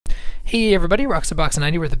Hey everybody,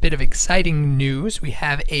 Roxabox90 with a bit of exciting news. We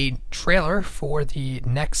have a trailer for the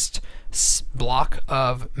next block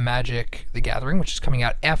of Magic the Gathering, which is coming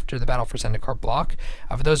out after the Battle for Zendikar block.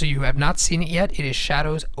 For those of you who have not seen it yet, it is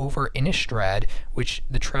Shadows over Innistrad, which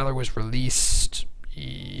the trailer was released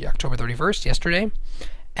October 31st, yesterday,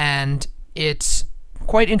 and it's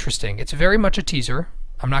quite interesting. It's very much a teaser.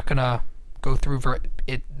 I'm not going to go through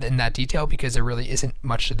it in that detail because there really isn't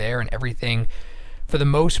much there, and everything for the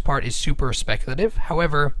most part is super speculative.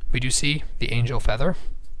 However, we do see the Angel Feather.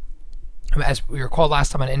 As we recall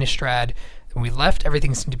last time on Innistrad, when we left,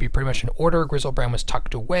 everything seemed to be pretty much in order. Griselbrand was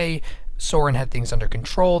tucked away. Sorin had things under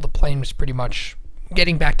control. The plane was pretty much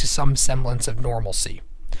getting back to some semblance of normalcy.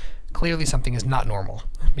 Clearly something is not normal,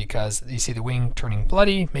 because you see the wing turning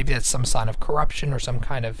bloody. Maybe that's some sign of corruption or some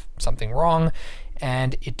kind of something wrong.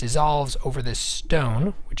 And it dissolves over this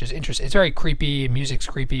stone, which is interesting. It's very creepy. Music's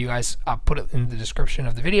creepy. You guys, I'll put it in the description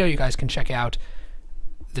of the video. You guys can check out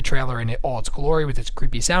the trailer in all its glory with its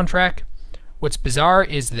creepy soundtrack. What's bizarre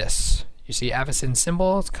is this. You see Avacyn's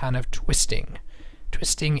symbol. It's kind of twisting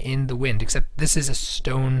in the wind, except this is a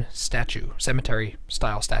stone statue,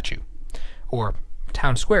 cemetery-style statue, or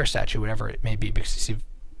town square statue, whatever it may be, because you see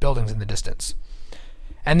buildings in the distance.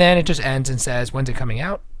 And then it just ends and says, when's it coming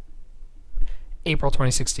out? April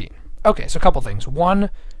 2016. Okay, so a couple things. One,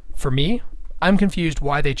 for me, I'm confused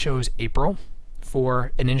why they chose April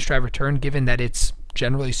for an Innistrad return, given that it's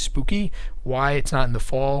generally spooky, why it's not in the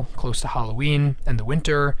fall, close to Halloween, and the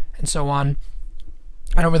winter, and so on.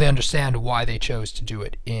 I don't really understand why they chose to do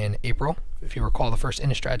it in April. If you recall, the first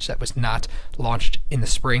Innistrad set was not launched in the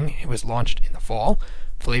spring, it was launched in the fall.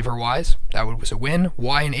 Flavor-wise, that was a win.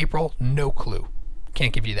 Why in April? No clue.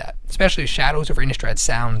 Can't give you that. Especially Shadows over Innistrad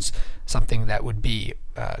sounds something that would be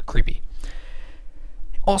creepy.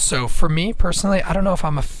 Also, for me personally, I don't know if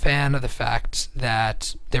I'm a fan of the fact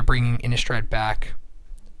that they're bringing Innistrad back,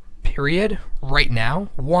 period, right now.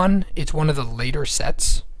 One, it's one of the later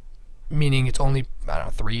sets, meaning it's only, I don't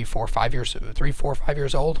know, 3, 4, 5 years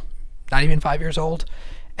old, not even 5 years old,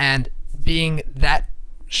 and being that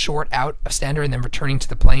short out of standard and then returning to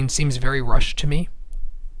the plane seems very rushed to me.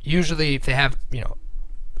 Usually, if they have,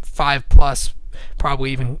 5+,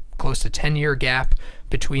 probably even close to 10-year gap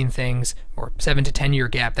between things, or 7 to 10-year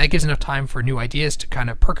gap, that gives enough time for new ideas to kind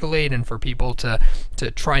of percolate and for people to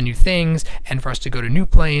try new things and for us to go to new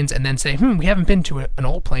planes and then say, we haven't been to an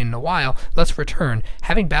old plane in a while, let's return.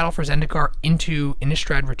 Having Battle for Zendikar into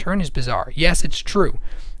Innistrad return is bizarre. Yes, it's true,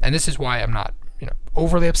 and this is why I'm not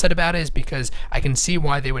overly upset about it, is because I can see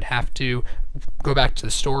why they would have to go back to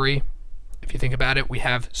the story. If you think about it, we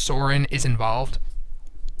have Sorin is involved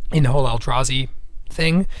in the whole Eldrazi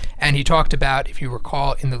thing, and he talked about, if you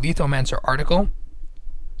recall, in the Lithomancer article,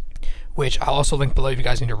 which I'll also link below if you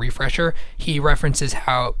guys need a refresher, he references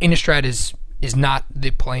how Innistrad is not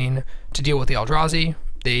the plane to deal with the Eldrazi.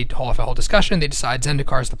 They have a whole discussion, they decide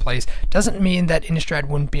Zendikar is the place. Doesn't mean that Innistrad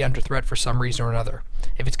wouldn't be under threat for some reason or another.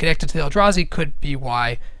 If it's connected to the Eldrazi, could be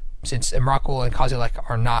why, since Emrakul and Kozilek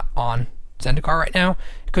are not on Zendikar right now,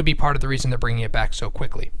 it could be part of the reason they're bringing it back so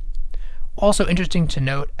quickly. Also interesting to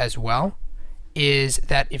note as well is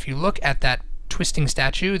that if you look at that twisting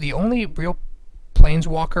statue, the only real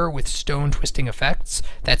planeswalker with stone twisting effects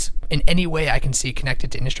that's in any way I can see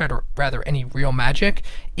connected to Innistrad, or rather any real magic,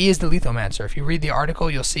 is the Lithomancer. If you read the article,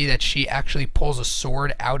 you'll see that she actually pulls a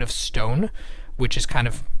sword out of stone, which is kind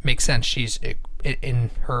of makes sense. She's in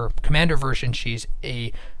her commander version, she's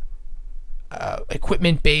a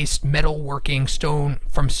equipment-based, metal-working stone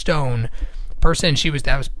person.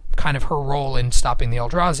 That was kind of her role in stopping the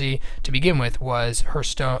Eldrazi to begin with, was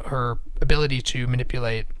her ability to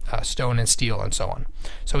manipulate stone and steel and so on.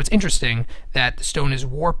 So it's interesting that the stone is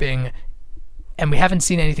warping, and we haven't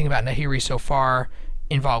seen anything about Nahiri so far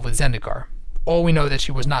involved with Zendikar. All we know that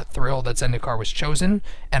she was not thrilled that Zendikar was chosen,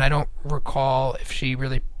 and I don't recall if she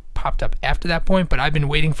really popped up after that point, but I've been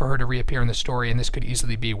waiting for her to reappear in the story, and this could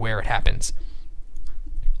easily be where it happens.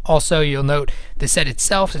 Also, you'll note the set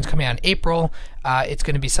itself, since coming out in April, it's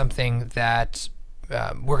going to be something that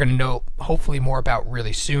we're going to know hopefully more about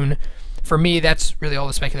really soon. For me, that's really all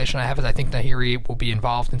the speculation I have, is I think Nahiri will be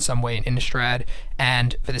involved in some way in Innistrad,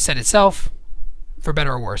 and for the set itself, for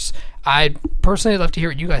better or worse. I'd personally love to hear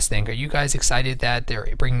what you guys think. Are you guys excited that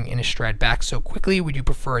they're bringing Innistrad back so quickly? Would you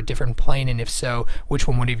prefer a different plane, and if so, which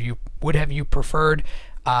one would have you preferred?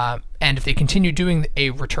 And if they continue doing a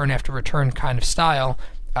return after return kind of style,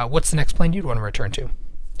 what's the next plane you'd want to return to?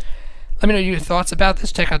 Let me know your thoughts about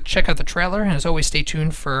this. Check out the trailer, and as always, stay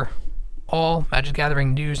tuned for all Magic the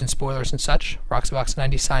Gathering news and spoilers and such.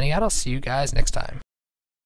 Roxabox90 signing out. I'll see you guys next time.